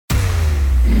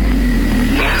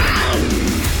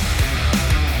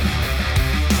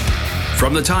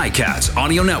from the Ticats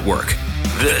Audio Network.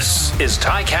 This is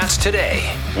Ticats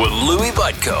Today with Louis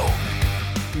Butko.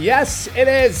 Yes, it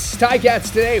is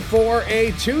Ticats Today for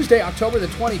a Tuesday, October the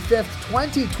 25th,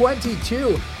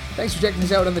 2022. Thanks for checking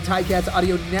us out on the Ticats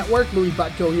Audio Network. Louis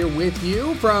Butko here with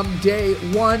you from day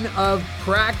one of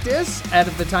practice out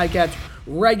of the Ticats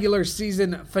regular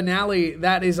season finale.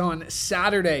 That is on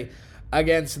Saturday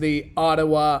against the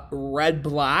Ottawa Red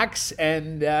Blacks.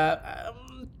 And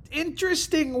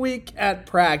interesting week at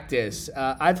practice.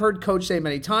 I've heard Coach say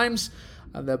many times,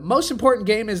 the most important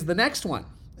game is the next one.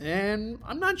 And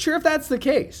I'm not sure if that's the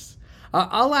case.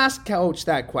 I'll ask Coach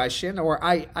that question, or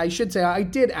I should say I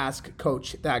did ask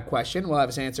Coach that question. We'll have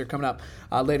his answer coming up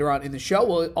later on in the show.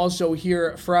 We'll also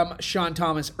hear from Sean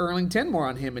Thomas Erlington. More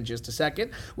on him in just a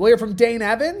second. We'll hear from Dane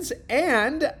Evans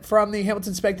and from the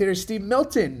Hamilton Spectator, Steve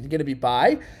Milton, going to be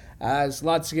by. There's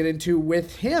lots to get into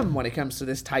with him when it comes to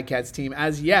this Ticats team,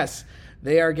 as yes,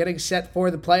 they are getting set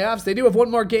for the playoffs. They do have one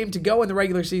more game to go in the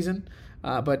regular season,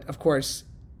 but of course,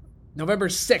 November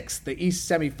 6th, the East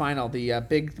semifinal, the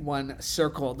big one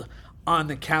circled on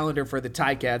the calendar for the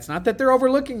Ticats. Not that they're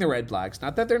overlooking the Red Blacks,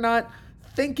 not that they're not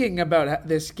thinking about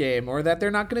this game or that they're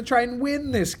not going to try and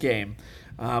win this game.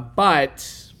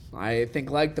 But I think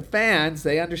like the fans,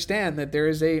 they understand that there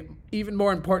is a even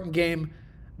more important game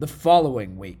the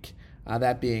following week.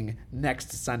 That being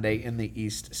next Sunday in the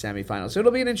East semifinal. So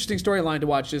it'll be an interesting storyline to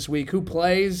watch this week. Who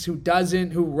plays, who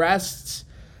doesn't, who rests,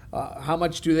 how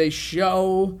much do they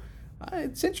show?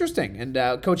 It's interesting, and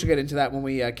Coach will get into that when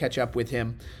we catch up with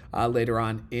him later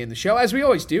on in the show, as we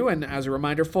always do. And as a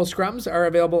reminder, full scrums are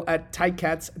available at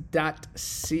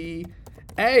ticats.ca.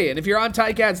 And if you're on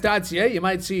ticats.ca, you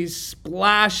might see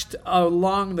splashed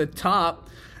along the top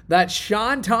that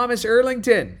Sean Thomas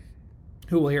Erlington,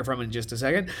 who we'll hear from in just a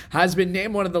second, has been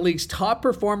named one of the league's top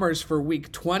performers for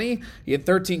Week 20. He had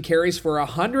 13 carries for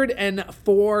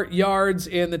 104 yards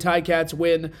in the Ticats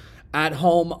win at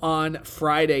home on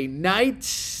Friday night.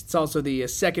 It's also the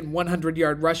second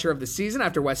 100-yard rusher of the season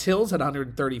after Wes Hills had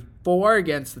 134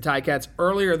 against the Ticats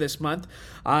earlier this month.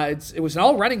 It was an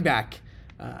all-running back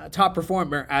top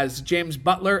performer as James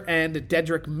Butler and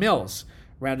Dedrick Mills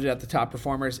rounded out the top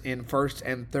performers in first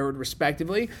and third,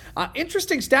 respectively.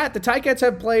 Interesting stat, the Ticats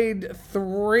have played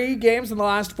 3 games in the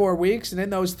last 4 weeks, and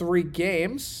in those 3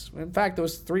 games, in fact,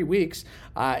 those 3 weeks,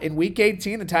 in Week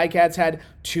 18, the Ticats had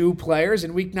 2 players.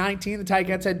 In Week 19, the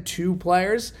Ticats had 2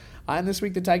 players. And this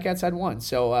week, the Ticats had 1.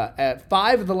 So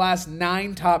 5 of the last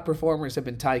 9 top performers have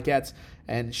been Ticats,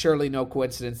 and surely no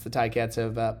coincidence the Ticats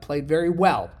have played very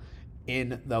well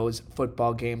in those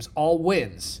football games. All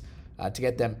wins to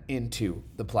get them into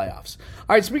the playoffs.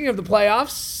 All right, speaking of the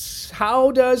playoffs,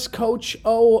 how does Coach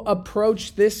O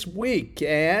approach this week?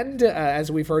 And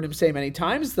as we've heard him say many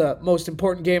times, the most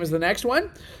important game is the next one.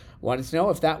 Wanted to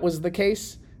know if that was the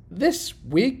case this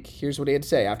week. Here's what he had to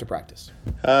say after practice.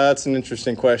 That's an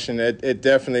interesting question. It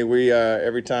definitely,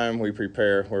 every time we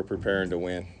prepare, we're preparing to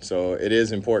win. So it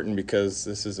is important because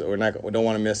we don't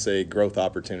want to miss a growth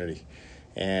opportunity.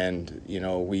 And,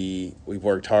 we've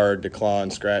worked hard to claw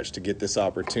and scratch to get this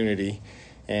opportunity.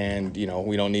 And,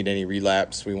 we don't need any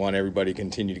relapse. We want everybody to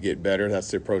continue to get better. That's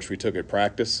the approach we took at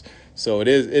practice. So it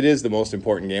is the most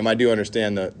important game. I do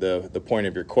understand the point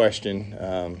of your question.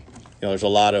 There's a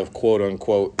lot of quote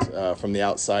unquote from the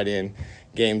outside in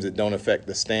games that don't affect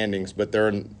the standings, but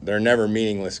they're never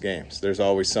meaningless games. There's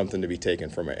always something to be taken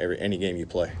from any game you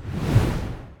play.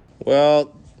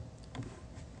 Well,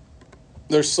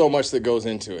 there's so much that goes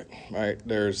into it, right?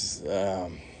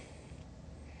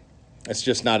 It's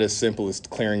just not as simple as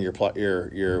clearing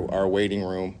our waiting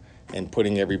room and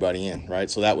putting everybody in, right?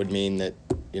 So that would mean that,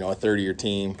 a third of your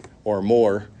team or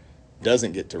more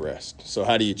doesn't get to rest. So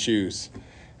how do you choose?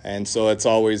 And so it's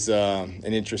always an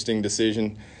interesting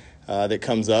decision that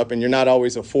comes up, and you're not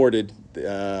always afforded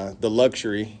the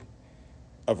luxury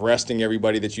of resting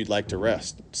everybody that you'd like to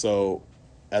rest. So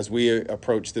as we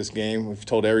approach this game, we've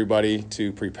told everybody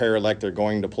to prepare like they're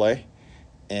going to play,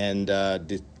 and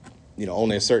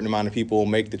only a certain amount of people will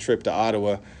make the trip to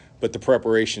Ottawa, but the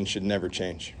preparation should never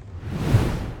change.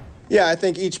 Yeah, I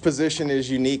think each position is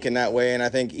unique in that way, and I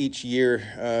think each year,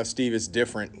 Steve, is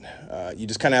different. You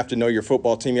just kind of have to know your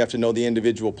football team. You have to know the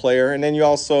individual player, and then you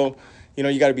also,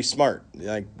 you got to be smart.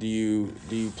 Like, do you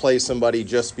play somebody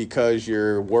just because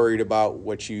you're worried about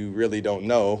what you really don't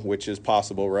know, which is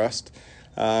possible rust?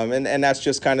 And that's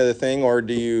just kind of the thing, or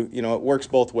do you, it works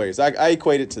both ways. I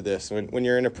equate it to this. When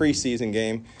you're in a preseason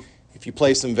game, if you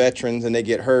play some veterans and they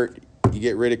get hurt, you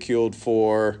get ridiculed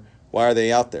for why are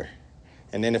they out there?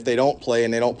 And then if they don't play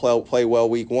and they don't play well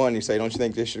week 1, you say, don't you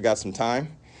think they should have got some time?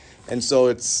 And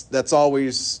so that's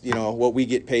always, what we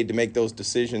get paid to make those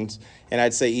decisions. And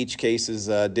I'd say each case is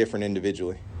different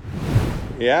individually.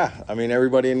 Yeah, I mean,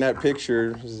 everybody in that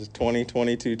picture is a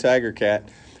 2022 Tiger Cat.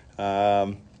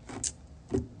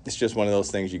 It's just one of those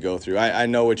things you go through. I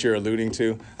know what you're alluding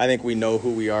to. I think we know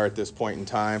who we are at this point in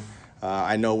time.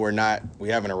 I know we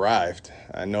haven't arrived.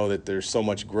 I know that there's so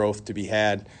much growth to be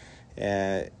had.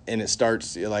 And it starts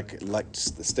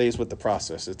stays with the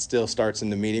process. It still starts in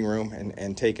the meeting room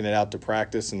and taking it out to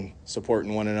practice and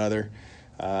supporting one another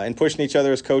and pushing each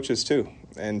other as coaches too.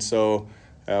 And so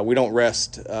we don't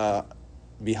rest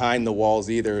behind the walls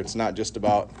either. It's not just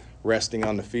about resting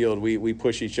on the field. We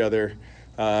push each other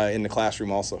in the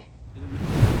classroom also.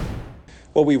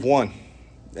 Well, we've won,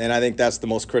 and I think that's the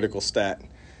most critical stat.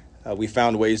 We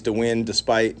found ways to win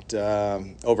despite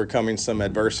overcoming some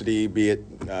adversity, be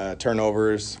it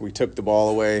turnovers. We took the ball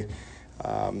away,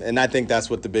 and I think that's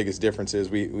what the biggest difference is.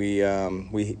 We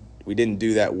didn't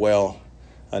do that well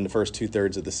in the first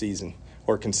 2/3 of the season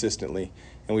or consistently,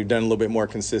 and we've done a little bit more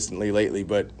consistently lately.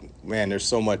 But man, there's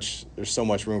so much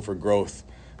room for growth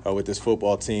with this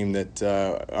football team that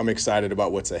I'm excited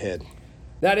about what's ahead.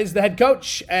 That is the head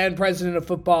coach and president of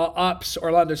football ops,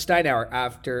 Orlando Steinauer,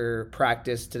 after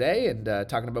practice today, and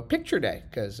talking about picture day,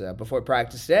 because before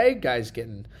practice today, guys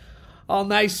getting all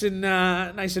nice and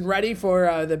ready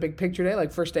for the big picture day,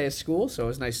 like first day of school. So it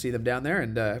was nice to see them down there,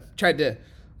 and tried to,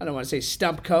 I don't want to say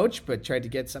stump coach, but tried to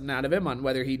get something out of him on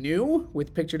whether he knew,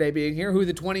 with picture day being here, who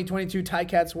the 2022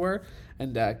 Ticats were,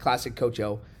 and classic Coach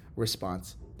O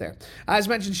response there. As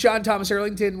mentioned, Sean Thomas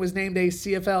Erlington was named a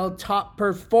CFL top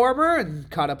performer, and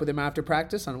caught up with him after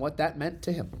practice on what that meant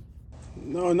to him.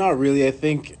 No, not really. I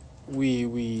think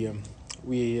we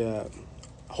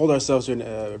hold ourselves to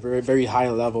a very, very high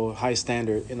level, high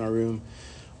standard in our room.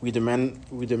 We demand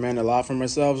a lot from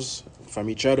ourselves,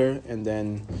 from each other, and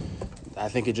then I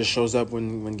think it just shows up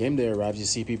when game day arrives. You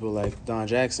see people like Don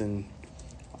Jackson,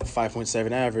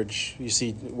 5.7 average. You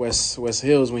see Wes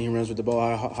Hills when he runs with the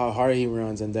ball, how hard he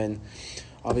runs, and then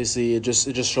obviously it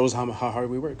just shows how hard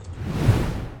we work.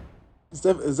 It's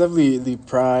definitely the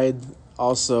pride.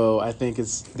 Also, I think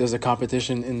there's a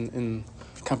competition in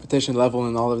competition level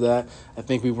and all of that. I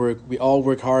think we all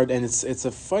work hard, and it's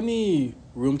a funny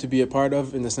room to be a part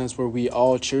of, in the sense where we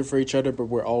all cheer for each other, but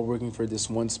we're all working for this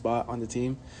one spot on the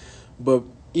team. But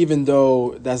even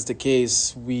though that's the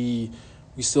case, we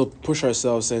still push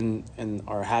ourselves and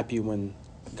are happy when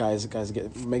guys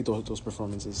make those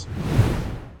performances.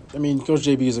 I mean, Coach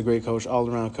JB is a great coach,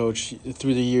 all-around coach.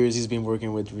 Through the years, he's been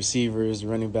working with receivers,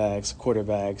 running backs,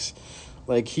 quarterbacks.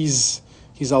 Like, he's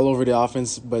all over the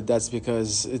offense, but that's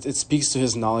because it speaks to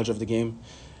his knowledge of the game,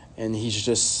 and he's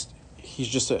just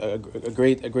a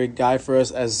great guy for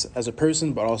us as a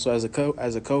person, but also as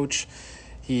a coach.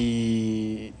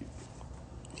 He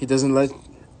doesn't let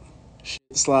shit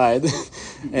slide,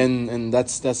 and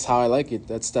that's how I like it.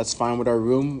 That's fine with our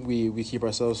room. We keep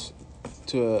ourselves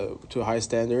to a high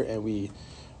standard, and we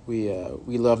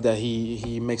love that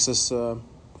he makes us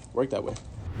work that way.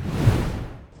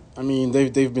 I mean,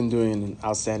 they've been doing an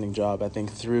outstanding job. I think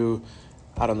through,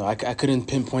 I don't know, I couldn't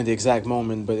pinpoint the exact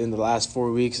moment, but in the last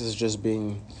 4 weeks, it's just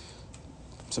been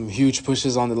some huge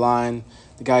pushes on the line.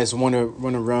 The guys want to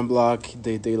run a run block.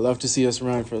 They love to see us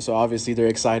run, so obviously they're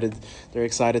excited. They're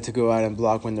excited to go out and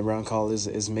block when the run call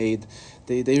is made.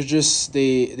 They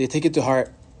take it to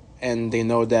heart, and they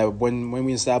know that when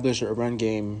we establish a run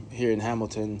game here in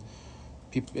Hamilton,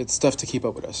 it's tough to keep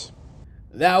up with us.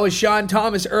 That was Sean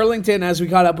Thomas Erlington as we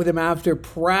caught up with him after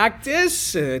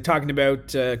practice, talking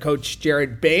about Coach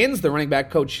Jared Baines, the running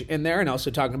back coach in there, and also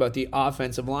talking about the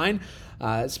offensive line.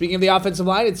 Speaking of the offensive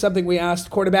line, it's something we asked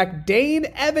quarterback Dane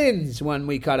Evans when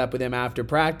we caught up with him after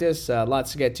practice.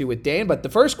 Lots to get to with Dane, but the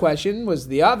first question was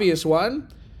the obvious one.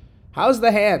 How's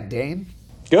the hand, Dane?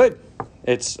 Good.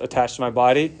 It's attached to my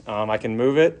body. I can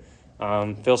move it.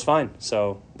 Feels fine.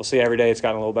 So we'll see. Every day it's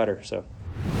gotten a little better. So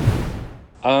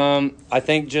I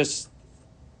think just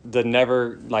the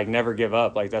never give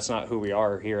up. Like, that's not who we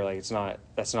are here. Like,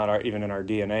 that's not even in our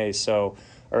DNA. So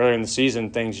earlier in the season,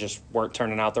 things just weren't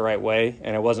turning out the right way,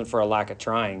 and it wasn't for a lack of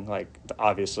trying, like,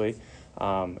 obviously.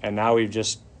 And now we've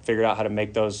just figured out how to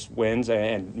make those wins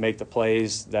and make the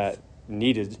plays that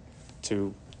needed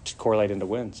to correlate into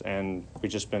wins. And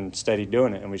we've just been steady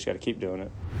doing it, and we just got to keep doing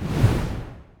it.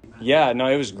 Yeah, no,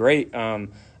 it was great.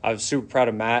 I was super proud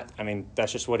of Matt. I mean,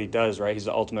 that's just what he does, right? He's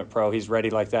the ultimate pro. He's ready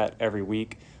like that every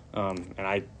week. And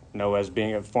I know, as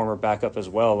being a former backup as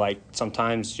well, like,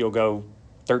 sometimes you'll go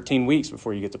 13 weeks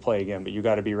before you get to play again, but you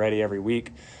got to be ready every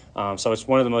week. So it's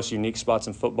one of the most unique spots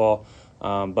in football.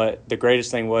 But the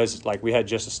greatest thing was, like, we had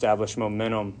just established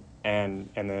momentum and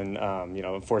then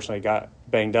unfortunately got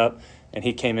banged up, and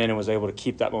he came in and was able to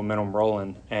keep that momentum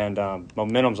rolling. And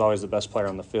momentum's always the best player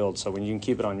on the field, so when you can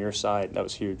keep it on your side, that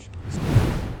was huge.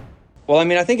 Well, I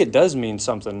mean, I think it does mean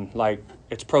something. Like,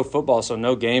 it's pro football, so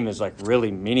no game is like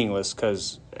really meaningless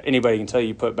because anybody can tell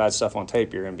you put bad stuff on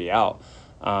tape, you're going to be out.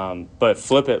 But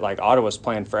flip it, like Ottawa's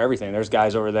playing for everything. There's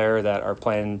guys over there that are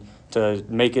playing to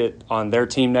make it on their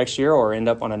team next year or end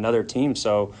up on another team.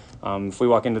 So if we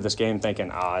walk into this game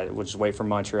thinking, we'll just wait for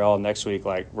Montreal next week,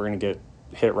 like we're going to get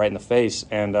hit right in the face.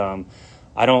 And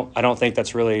I don't think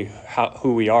that's really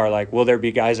who we are. Like, will there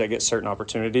be guys that get certain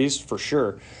opportunities? For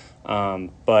sure.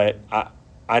 But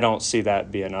I don't see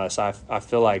that being us. I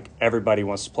feel like everybody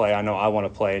wants to play. I know I want to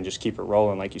play and just keep it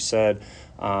rolling, like you said.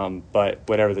 But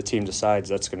whatever the team decides,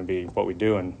 that's going to be what we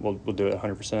do, and we'll do it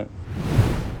 100%.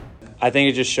 I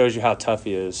think it just shows you how tough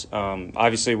he is.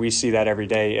 Obviously, we see that every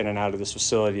day in and out of this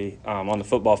facility on the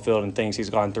football field and things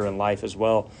he's gone through in life as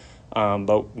well.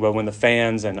 But when the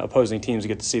fans and opposing teams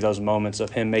get to see those moments of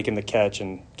him making the catch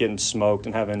and getting smoked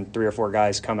and having 3 or 4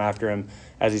 guys come after him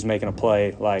as he's making a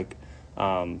play, like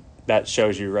that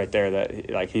shows you right there that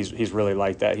like he's really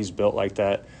like that. He's built like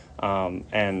that,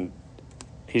 and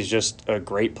he's just a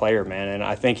great player, man. And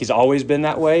I think he's always been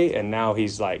that way, and now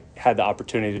he's like had the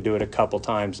opportunity to do it a couple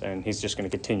times, and he's just going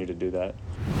to continue to do that.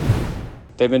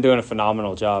 They've been doing a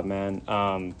phenomenal job,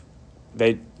 man.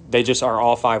 They just are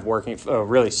all 5 working,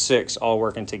 really 6, all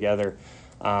working together.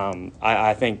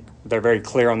 I think they're very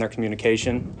clear on their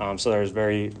communication, so there's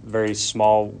very, very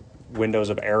small windows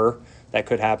of error that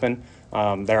could happen.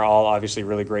 They're all obviously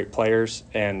really great players,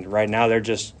 and right now they're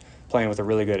just playing with a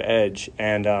really good edge.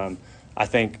 And I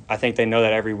think they know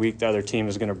that every week the other team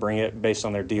is going to bring it based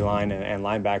on their D-line and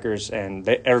linebackers, and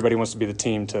everybody wants to be the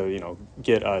team to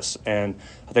get us. And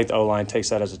I think the O-line takes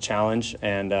that as a challenge,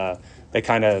 and they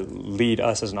kind of lead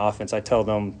us as an offense. I tell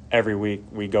them every week,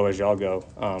 we go as y'all go.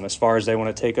 As far as they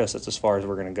want to take us, that's as far as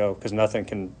we're going to go, because nothing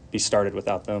can be started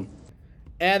without them.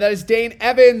 And that is Dane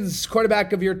Evans,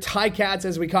 quarterback of your Ticats,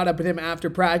 as we caught up with him after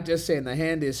practice, saying the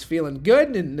hand is feeling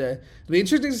good. And it'll be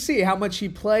interesting to see how much he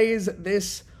plays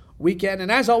this weekend.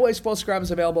 And as always, full scrums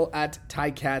available at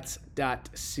ticats.ca.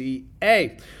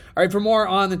 All right, for more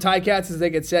on the Ticats as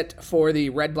they get set for the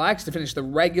Red Blacks to finish the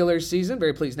regular season,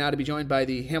 very pleased now to be joined by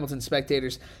the Hamilton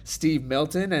Spectator's Steve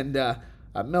Milton. And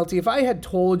Milty, if I had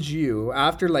told you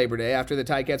after Labor Day, after the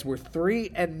Ticats were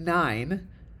 3-9,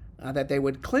 that they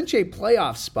would clinch a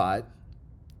playoff spot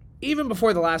even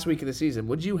before the last week of the season,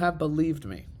 would you have believed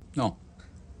me? No.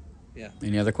 Yeah.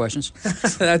 Any other questions?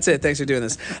 That's it. Thanks for doing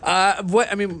this.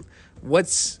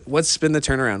 What's been the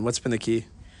turnaround? What's been the key?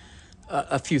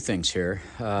 A few things here.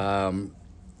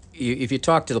 If you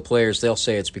talk to the players, they'll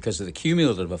say it's because of the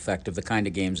cumulative effect of the kind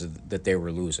of games that they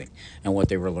were losing and what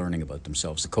they were learning about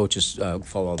themselves. The coaches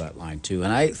follow that line too,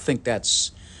 and I think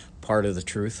that's part of the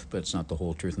truth, but it's not the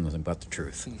whole truth and nothing but the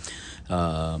truth.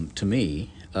 To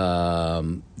me,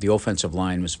 the offensive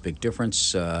line was a big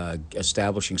difference.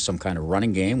 Establishing some kind of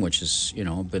running game, which has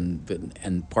been,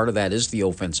 and part of that is the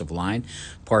offensive line.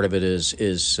 Part of it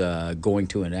is going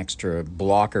to an extra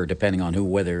blocker, depending on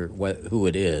who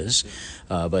it is.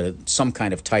 But some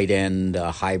kind of tight end,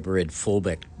 hybrid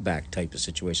fullback type of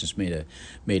situations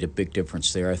made a big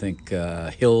difference there. I think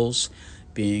Hills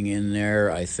being in there,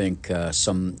 I think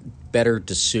some better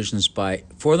decisions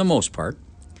for the most part.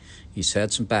 He's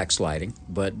had some backsliding,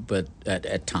 but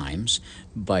at times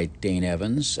by Dane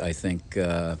Evans. I think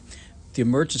the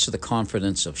emergence of the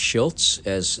confidence of Schultz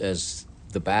as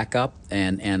the backup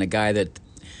and a guy that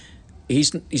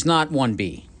he's not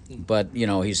 1B, but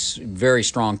he's very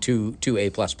strong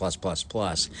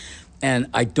 2A++++. And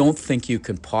I don't think you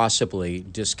can possibly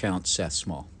discount Seth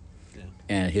Small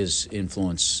and his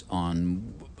influence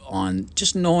on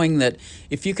just knowing that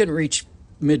if you can reach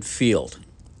midfield,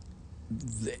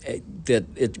 that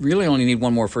it really only need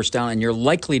one more first down, and you're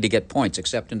likely to get points,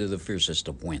 except into the fiercest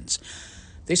of wins.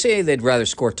 They say they'd rather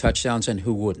score touchdowns, and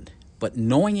who wouldn't? But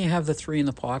knowing you have the 3 in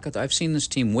the pocket, I've seen this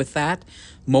team with that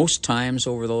most times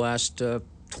over the last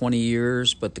 20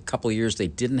 years, but the couple of years they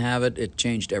didn't have it, it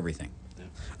changed everything.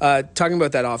 Talking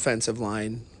about that offensive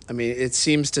line, I mean, it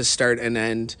seems to start and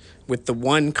end with the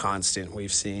one constant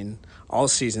we've seen all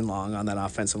season long on that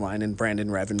offensive line in Brandon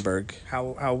Revenberg.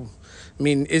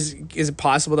 Is it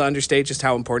possible to understate just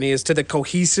how important he is to the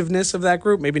cohesiveness of that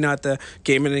group? Maybe not the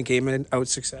game in and game out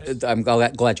success. I'm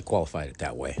glad you qualified it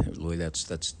that way, Louis. That's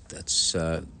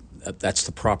the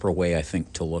proper way, I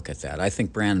think, to look at that. I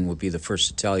think Brandon would be the first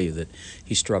to tell you that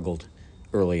he struggled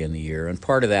early in the year, and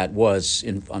part of that was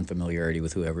unfamiliarity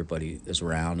with who everybody is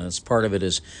around, and part of it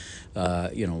is,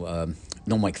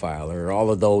 no Mike Filer,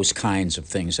 all of those kinds of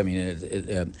things. I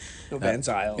mean, No Van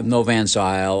Zyl. No Van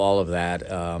Zyl, all of that.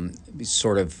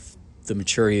 Sort of the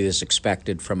maturity that's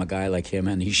expected from a guy like him,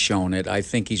 and he's shown it. I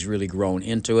think he's really grown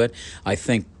into it. I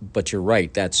think, but you're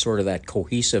right, that's sort of that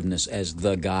cohesiveness as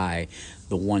the guy,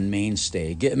 the one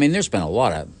mainstay. I mean, there's been a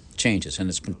lot of changes, and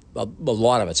it's been a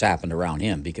lot of it's happened around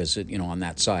him because on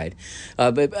that side,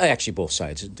 but actually both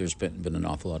sides, there's been an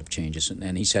awful lot of changes,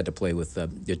 and he's had to play with the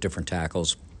different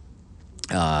tackles.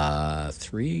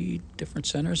 3 different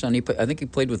centers, and I think he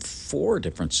played with 4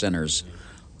 different centers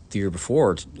the year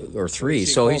before, or 3.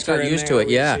 So he's got used to it.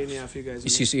 Yeah,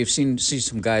 you've seen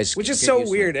some guys, which is so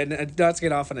weird, and not to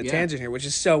get off on a tangent here, which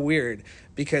is so weird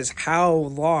because how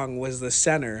long was the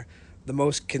center the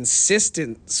most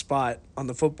consistent spot on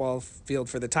the football field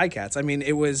for the Ticats? I mean,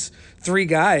 it was 3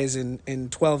 guys in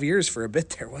 12 years for a bit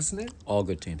there, wasn't it? All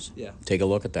good teams. Yeah, take a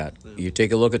look at that. Yeah. You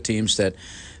take a look at teams that.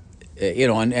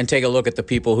 And take a look at the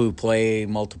people who play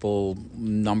multiple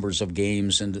numbers of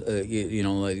games, and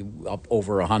like up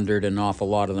over 100, and an awful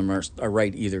lot of them are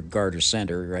right either guard or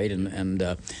center, right? It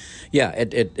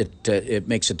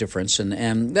makes a difference,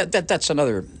 and that's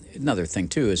another thing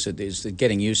too is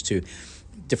getting used to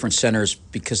different centers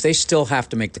because they still have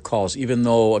to make the calls, even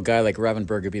though a guy like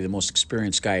Ravenberg would be the most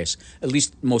experienced guy, at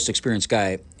least most experienced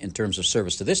guy in terms of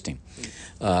service to this team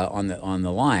on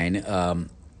the line.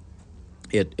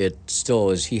 It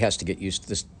still is. He has to get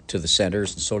used to the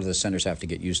centers, and so do the centers have to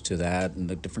get used to that, and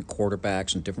the different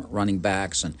quarterbacks and different running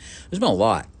backs. And there's been a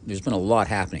lot. There's been a lot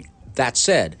happening. That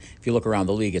said, if you look around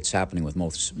the league, it's happening with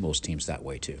most teams that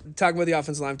way too. Talking about the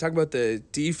offensive line, talking about the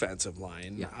defensive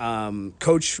line. Yeah.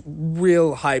 Coach,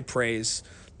 real high praise,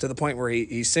 to the point where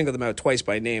he singled them out twice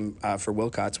by name for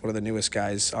Wilcots, one of the newest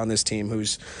guys on this team,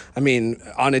 who's,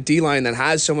 on a D-line that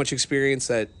has so much experience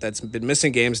that's been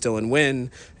missing games. Dylan Wynn,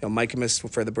 Micah missed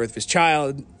for the birth of his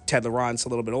child. Ted Laurent's a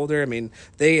little bit older. I mean,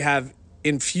 they have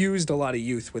infused a lot of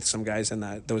youth with some guys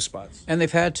in those spots. And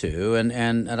they've had to,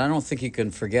 and I don't think you can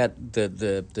forget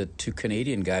the 2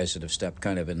 Canadian guys that have stepped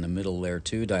kind of in the middle there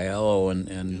too. Diallo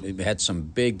and had some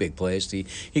big plays.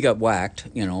 He got whacked,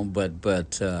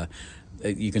 but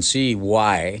you can see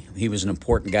why he was an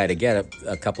important guy to get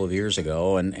a couple of years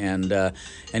ago, and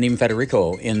even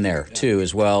Federico in there too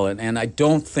as well. And I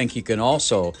don't think you can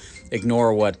also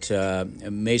ignore what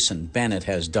Mason Bennett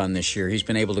has done this year. He's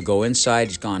been able to go inside.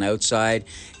 He's gone outside.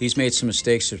 He's made some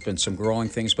mistakes. There's been some growing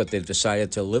things, but they've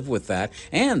decided to live with that.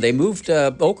 And they moved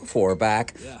Okafor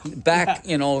back,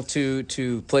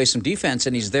 to play some defense,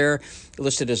 and he's there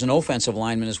listed as an offensive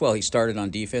lineman as well. He started on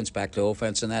defense, back to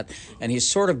offense, and he's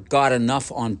sort of got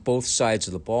enough on both sides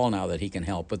of the ball now that he can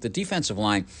help. But the defensive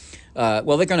line, they're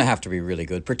going to have to be really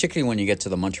good, particularly when you get to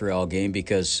the Montreal game,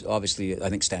 because obviously I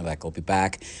think Stanback will be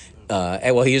back.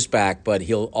 He is back, but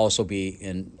he'll also be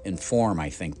in form, I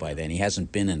think, by then. He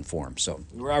hasn't been in form. So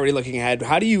we're already looking ahead.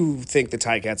 How do you think the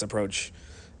Ticats approach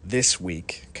this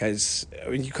week? Because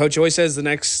Coach always says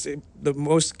the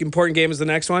most important game is the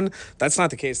next one. That's not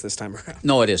the case this time around.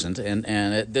 No, it isn't,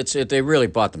 and they really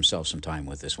bought themselves some time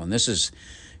with this one. This is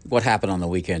what happened on the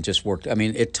weekend. Just worked. I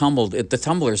mean, it tumbled. The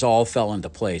tumblers all fell into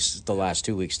place the last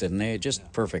 2 weeks, didn't they? Just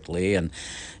perfectly, and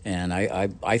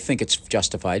I think it's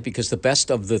justified because the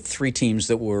best of the 3 teams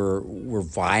that were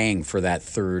vying for that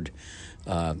third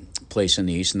place in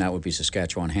the East, and that would be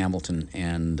Saskatchewan, Hamilton,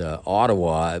 and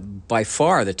Ottawa. By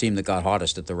far, the team that got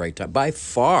hottest at the right time, by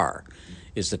far,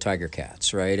 is the Tiger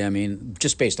Cats, right? I mean,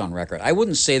 just based on record. I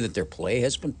wouldn't say that their play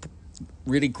has been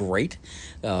really great.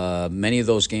 Many of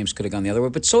those games could have gone the other way,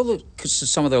 but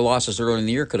some of their losses earlier in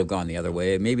the year could have gone the other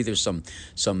way. Maybe there's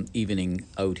some evening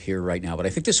out here right now, but I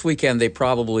think this weekend they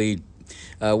probably...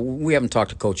 we haven't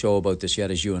talked to Coach O about this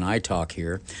yet as you and I talk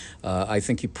here. I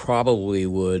think you probably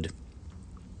would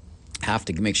have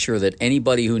to make sure that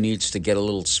anybody who needs to get a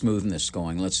little smoothness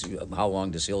going, how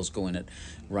long does Hills go in at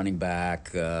running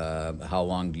back? How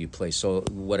long do you play? So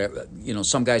whatever,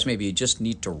 some guys maybe you just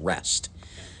need to rest.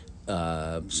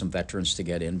 Some veterans to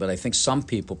get in, but I think some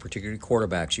people, particularly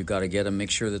quarterbacks, you got to get them,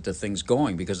 make sure that the thing's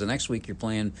going, because the next week you're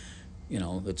playing,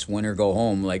 it's win or go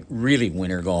home, like really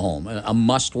win or go home, a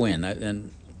must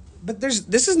win. But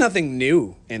this is nothing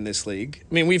new in this league.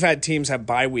 I mean, we've had teams have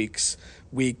bye weeks.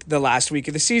 The last week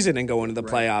of the season and go into the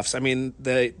playoffs. I mean,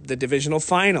 the divisional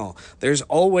final. There's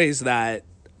always that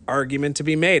argument to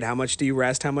be made. How much do you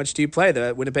rest? How much do you play?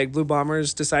 The Winnipeg Blue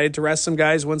Bombers decided to rest some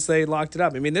guys once they locked it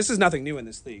up. I mean, this is nothing new in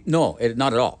this league. No,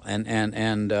 not at all.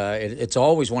 And it's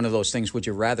always one of those things. Would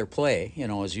you rather play?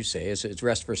 As you say, it's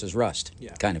rest versus rust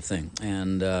kind of thing.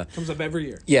 And comes up every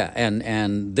year. Yeah,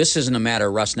 and this isn't a matter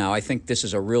of rust now. I think this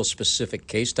is a real specific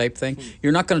case type thing.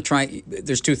 You're not going to try.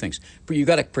 There's two things. You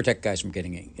got to protect guys from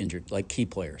getting injured, like key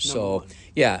players.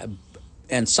 Yeah,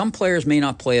 and some players may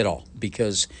not play at all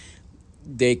because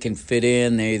they can fit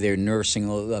in. They're nursing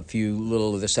a few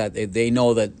little of this, that. They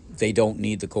know that they don't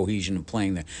need the cohesion of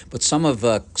playing there. But some of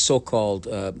so-called,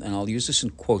 and I'll use this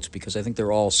in quotes because I think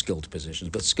they're all skilled positions,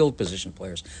 but skilled position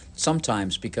players,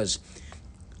 sometimes because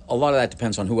a lot of that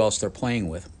depends on who else they're playing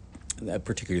with,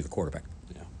 particularly the quarterback.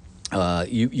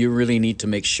 You really need to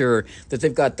make sure that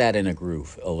they've got that in a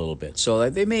groove a little bit. So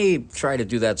they may try to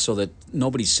do that so that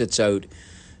nobody sits out.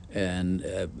 And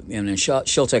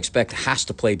Schultz Beck has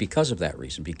to play because of that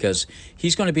reason, because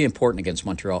he's going to be important against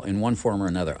Montreal in one form or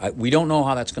another. We don't know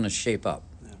how that's going to shape up,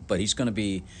 but he's going to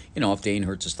be, if Dane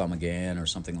hurts his thumb again or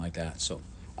something like that. So,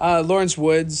 Lawrence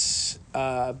Woods,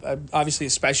 obviously a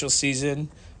special season.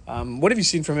 What have you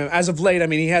seen from him as of late? I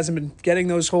mean, he hasn't been getting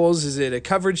those holes. Is it a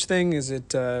coverage thing? Is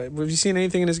it? Have you seen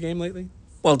anything in his game lately?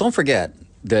 Well, don't forget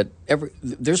that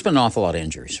there's been an awful lot of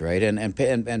injuries, right?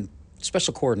 And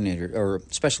special coordinator or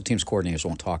special teams coordinators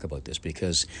won't talk about this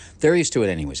because they're used to it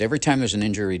anyways. Every time there's an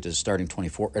injury to the starting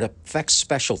 24, it affects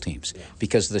special teams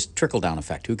because of this trickle-down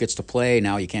effect. Who gets to play?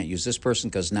 Now you can't use this person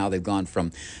because now they've gone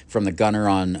from the gunner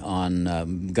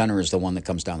on gunner is the one that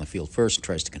comes down the field first and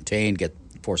tries to contain,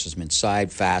 forces him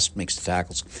inside, fast, makes the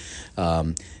tackles.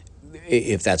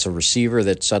 If that's a receiver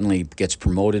that suddenly gets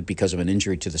promoted because of an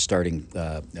injury to the starting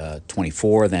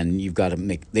 24, then you've got to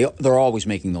make. They're always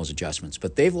making those adjustments,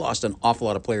 but they've lost an awful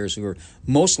lot of players who are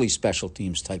mostly special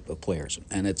teams type of players,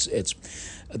 and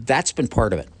that's been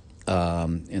part of it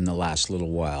in the last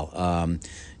little while.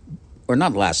 Or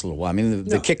not last little while. I mean,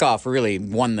 the kickoff really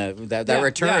won that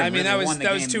return. Yeah, I mean, really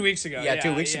that was 2 weeks ago. Yeah,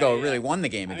 2 weeks ago, really won the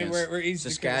game against we're easy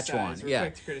Saskatchewan. To criticize. We're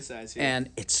quick to criticize. Yeah. And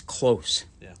it's close.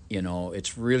 Yeah.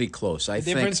 It's really close. The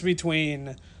difference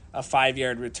between a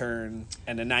 5-yard return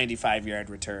and a 95-yard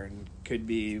return could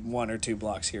be 1 or 2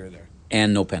 blocks here or there.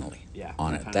 And no penalty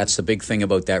on it. Penalty. That's the big thing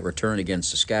about that return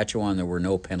against Saskatchewan. There were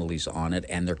no penalties on it,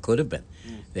 and there could have been.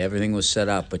 Everything was set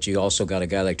up, but you also got a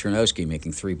guy like Ternowski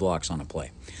making 3 blocks on a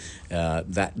play.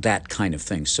 That kind of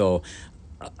thing. So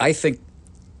I think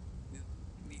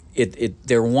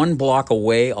they're 1 block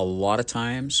away a lot of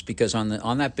times because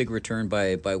on that big return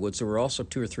by Woods, there were also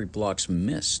 2 or 3 blocks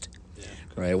missed.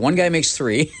 Right, 1 guy makes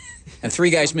 3, and 3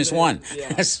 guys miss 1.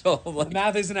 Yeah. So the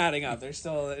math isn't adding up. There's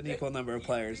still an equal number of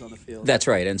players on the field. That's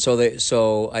right, and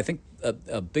so I think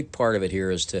a big part of it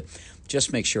here is to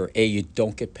just make sure you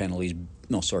don't get penalties.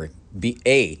 No, sorry,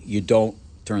 you don't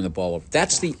turn the ball over.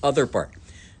 That's the other part.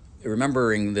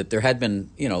 Remembering that there had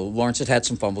been, Lawrence had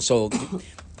some fumbles, so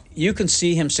you can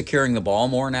see him securing the ball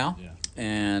more now,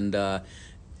 and I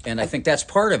think that's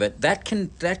part of it. That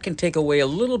can take away a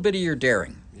little bit of your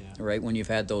daring. Right, when you've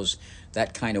had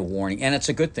that kind of warning. And it's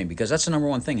a good thing because that's the number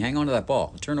one thing. Hang on to that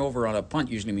ball. A turnover on a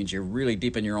punt usually means you're really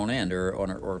deep in your own end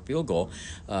or a field goal.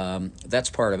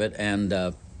 That's part of it.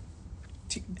 And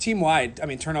team-wide, I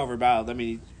mean, turnover battle. I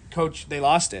mean, Coach, they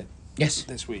lost it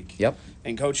this week. Yep.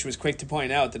 And Coach was quick to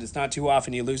point out that it's not too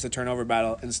often you lose the turnover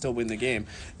battle and still win the game.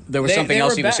 There was something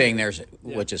else he was saying there,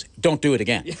 which is, don't do it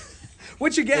again. Yeah.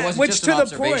 Which to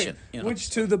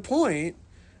the point,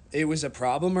 it was a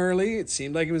problem early. It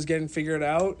seemed like it was getting figured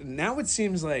out. Now it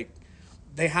seems like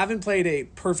they haven't played a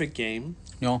perfect game.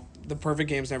 No. The perfect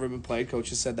game's never been played.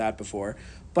 Coach has said that before.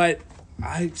 But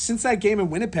since that game in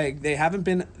Winnipeg, they haven't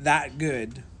been that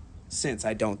good since,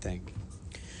 I don't think.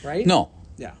 Right? No.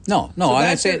 Yeah. No. So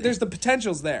I'd say there's the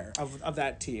potentials there of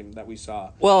that team that we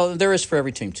saw. Well, there is for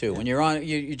every team, too. When you're on,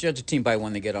 you judge a team by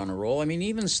when they get on a roll. I mean,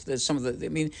 even some of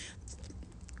the,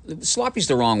 sloppy's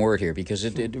the wrong word here because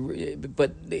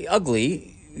but the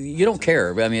ugly, you don't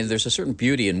care. I mean, there's a certain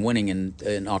beauty in winning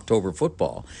in October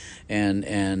football,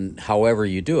 and however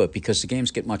you do it, because the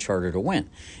games get much harder to win.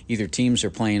 Either teams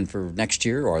are playing for next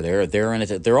year, or they're in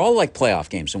it. They're all like playoff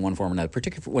games in one form or another.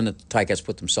 Particularly when the Ticats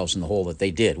put themselves in the hole that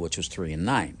they did, which was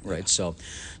 3-9, right? So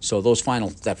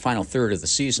that final third of the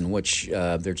season, which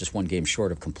they're just 1 game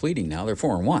short of completing now, they're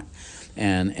 4-1.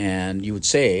 And you would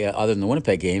say, other than the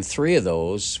Winnipeg game, 3 of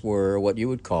those were what you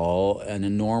would call in a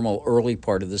normal early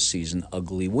part of the season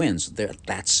ugly wins.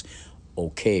 That's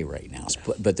okay right now.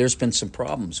 But there's been some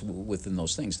problems within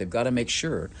those things. They've got to make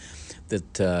sure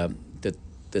that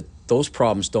those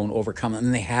problems don't overcome,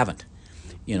 and they haven't.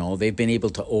 they've been able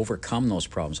to overcome those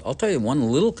problems. I'll tell you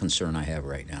one little concern I have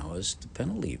right now is the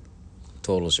penalty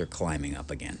totals are climbing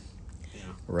up again. Yeah.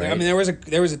 Right. I mean, there was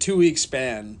a 2-week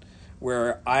span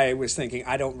where I was thinking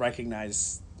I don't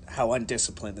recognize how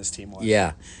undisciplined this team was.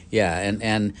 Yeah,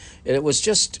 and it was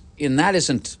just, and that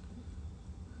isn't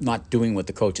not doing what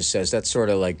the coaches says. That's sort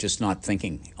of like just not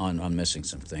thinking on missing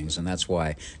some things, and that's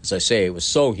why, as I say, it was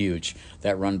so huge,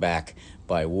 that run back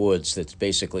by Woods that's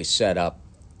basically set up,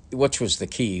 which was the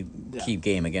key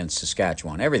game against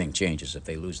Saskatchewan. Everything changes if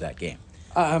they lose that game.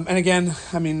 And again,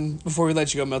 I mean, before we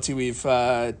let you go, Milty, we've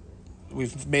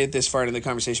made it this far into the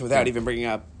conversation without even bringing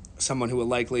up someone who will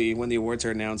likely, when the awards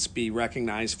are announced, be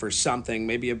recognized for something,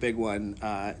 maybe a big one,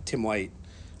 Tim White.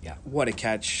 Yeah. What a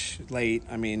catch late.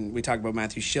 I mean, we talked about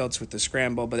Matthew Schultz with the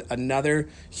scramble, but another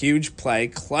huge play,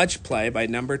 clutch play by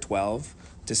number 12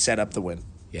 to set up the win.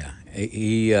 Yeah,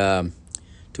 he 2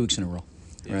 weeks in a row,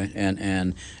 right?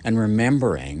 And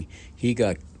remembering he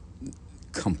got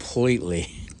completely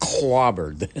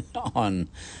clobbered on,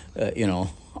 and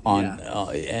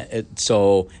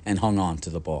hung on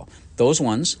to the ball. Those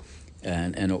ones,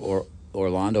 and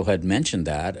Orlando had mentioned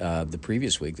that the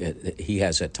previous week, that he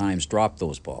has at times dropped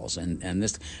those balls, and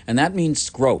that means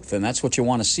growth, and that's what you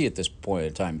want to see at this point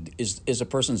in time. Is a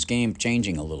person's game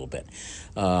changing a little bit?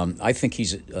 I think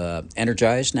he's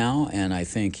energized now, and I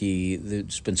think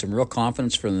there's been some real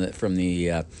confidence from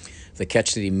the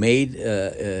catch that he made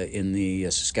in the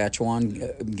Saskatchewan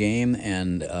game,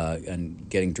 and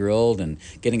getting drilled and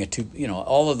getting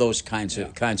all of those kinds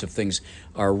of things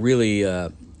are really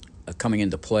coming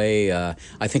into play. I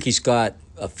think he's got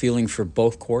a feeling for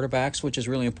both quarterbacks, which is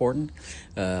really important,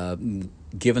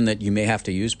 given that you may have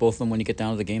to use both of them when you get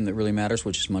down to the game that really matters,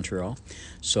 which is Montreal.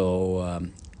 So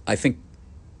I think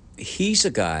he's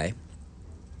a guy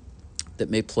that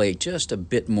may play just a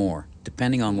bit more,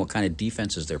 depending on what kind of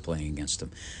defenses they're playing against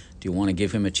him. Do you want to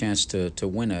give him a chance to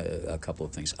win a couple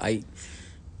of things?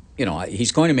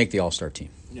 He's going to make the All-Star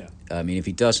team. Yeah. I mean, if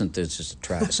he doesn't, it's just a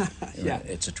travesty. Yeah.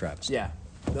 It's a travesty. Yeah.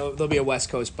 There'll be a West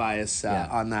Coast bias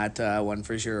on that one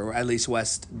for sure, or at least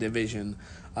West Division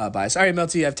bias. All right,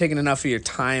 Milty, I've taken enough of your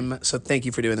time, so thank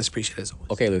you for doing this. Appreciate it as always.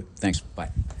 Okay, Luke. Thanks.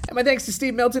 Bye. And my thanks to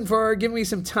Steve Milton for giving me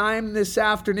some time this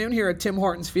afternoon here at Tim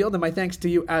Hortons Field, and my thanks to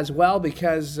you as well,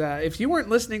 because if you weren't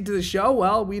listening to the show,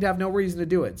 well, we'd have no reason to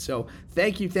do it. So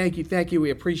thank you. We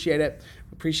appreciate it.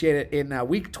 Appreciate it in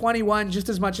week 21 just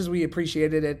as much as we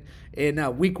appreciated it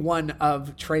in week 1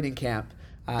 of training camp.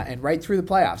 And right through the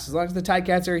playoffs. As long as the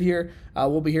Ticats are here,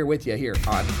 we'll be here with you here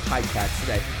on Ticats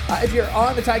Today. If you're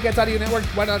on the Ticats Audio Network,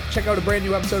 why not check out a brand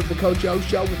new episode of the Coach O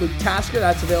Show with Luke Tasker?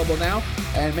 That's available now.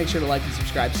 And make sure to like and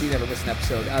subscribe so you never miss an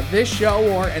episode of this show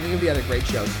or any of the other great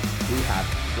shows we have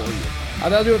for you.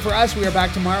 That'll do it for us. We are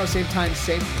back tomorrow, same time,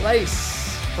 same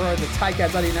place. For the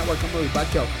Ticats Audio Network, I'm Louis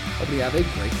Butko. Hope you have a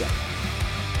great day.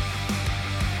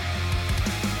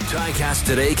 Ticats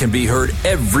Today can be heard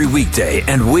every weekday,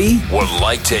 and we would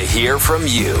like to hear from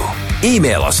you.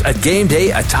 Email us at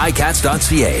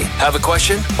gameday@ticats.ca. Have a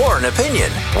question or an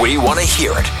opinion? We want to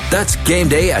hear it. That's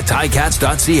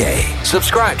gameday@ticats.ca.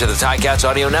 Subscribe to the Ticats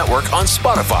Audio Network on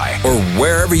Spotify or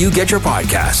wherever you get your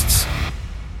podcasts.